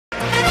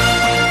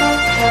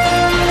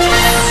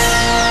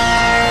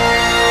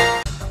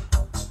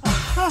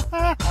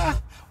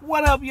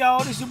What up,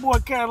 y'all? This your boy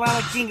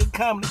Carolina King of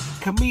Comedy,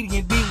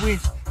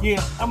 ComedianDWissh.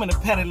 Yeah, I'm in a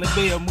Patti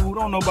Labelle mood.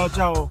 I don't know about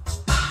y'all.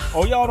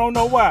 Oh, y'all don't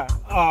know why?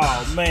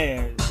 Oh,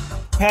 man.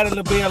 Patti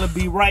Labelle will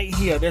be right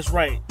here. That's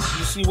right.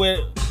 You see where?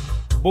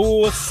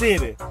 Bull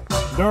City,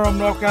 Durham,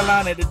 North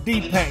Carolina at the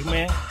DPAC,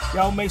 man.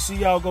 Y'all make sure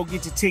y'all go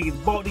get your tickets.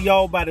 Bought to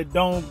y'all by the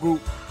Dome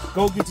Group.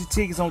 Go get your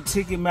tickets on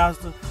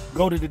Ticketmaster.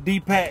 Go to the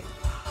DPAC.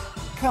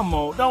 Come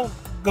on, don't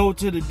go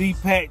to the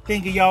DPAC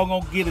thinking y'all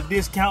gonna get a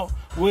discount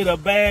with a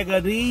bag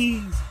of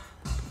these.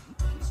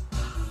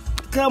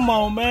 Come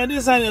on, man,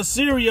 this ain't a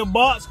cereal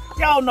box.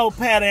 Y'all know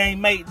Patti ain't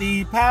make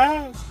these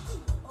pies.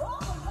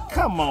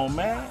 Come on,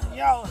 man,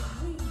 y'all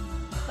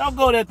don't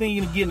go there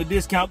thinking you're getting a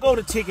discount. Go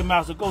to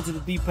Ticketmaster, go to the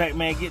DPAC,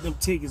 man, get them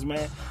tickets,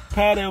 man.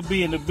 Patti will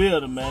be in the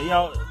building, man.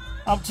 Y'all,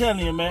 I'm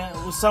telling you, man,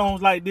 with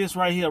songs like this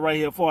right here,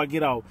 before I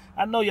get off.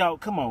 I know y'all,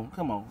 come on.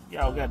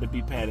 Y'all got to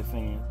be Patti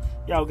fans.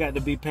 Y'all got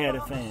to be Patti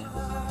fans.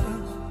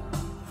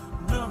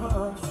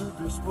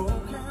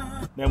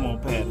 That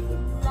won't Patti.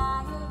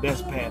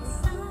 That's Patti.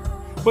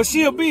 But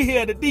she'll be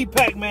here at the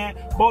DPAC, man.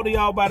 Both of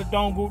y'all by the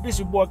Dome Group. This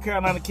your boy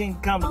Carolina King,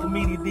 Comedy,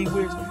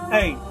 ComedianDWissh.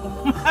 Hey,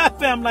 my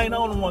family ain't the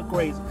only one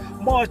crazy.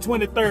 March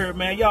 23rd,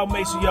 man. Y'all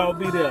make sure y'all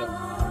be there.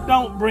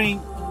 Don't bring,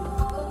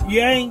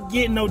 you ain't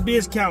getting no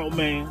discount,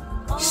 man.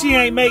 She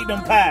ain't make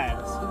them pies.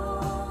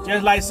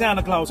 Just like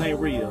Santa Claus ain't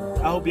real.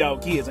 I hope y'all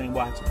kids ain't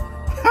watching.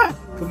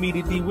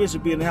 ComedianDWissh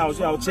will be in the house.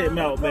 Y'all check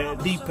me out, man.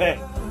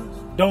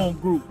 DPAC, Dome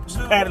Group,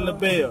 Patti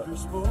Labelle.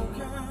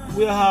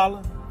 We'll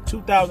holler.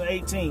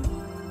 2018.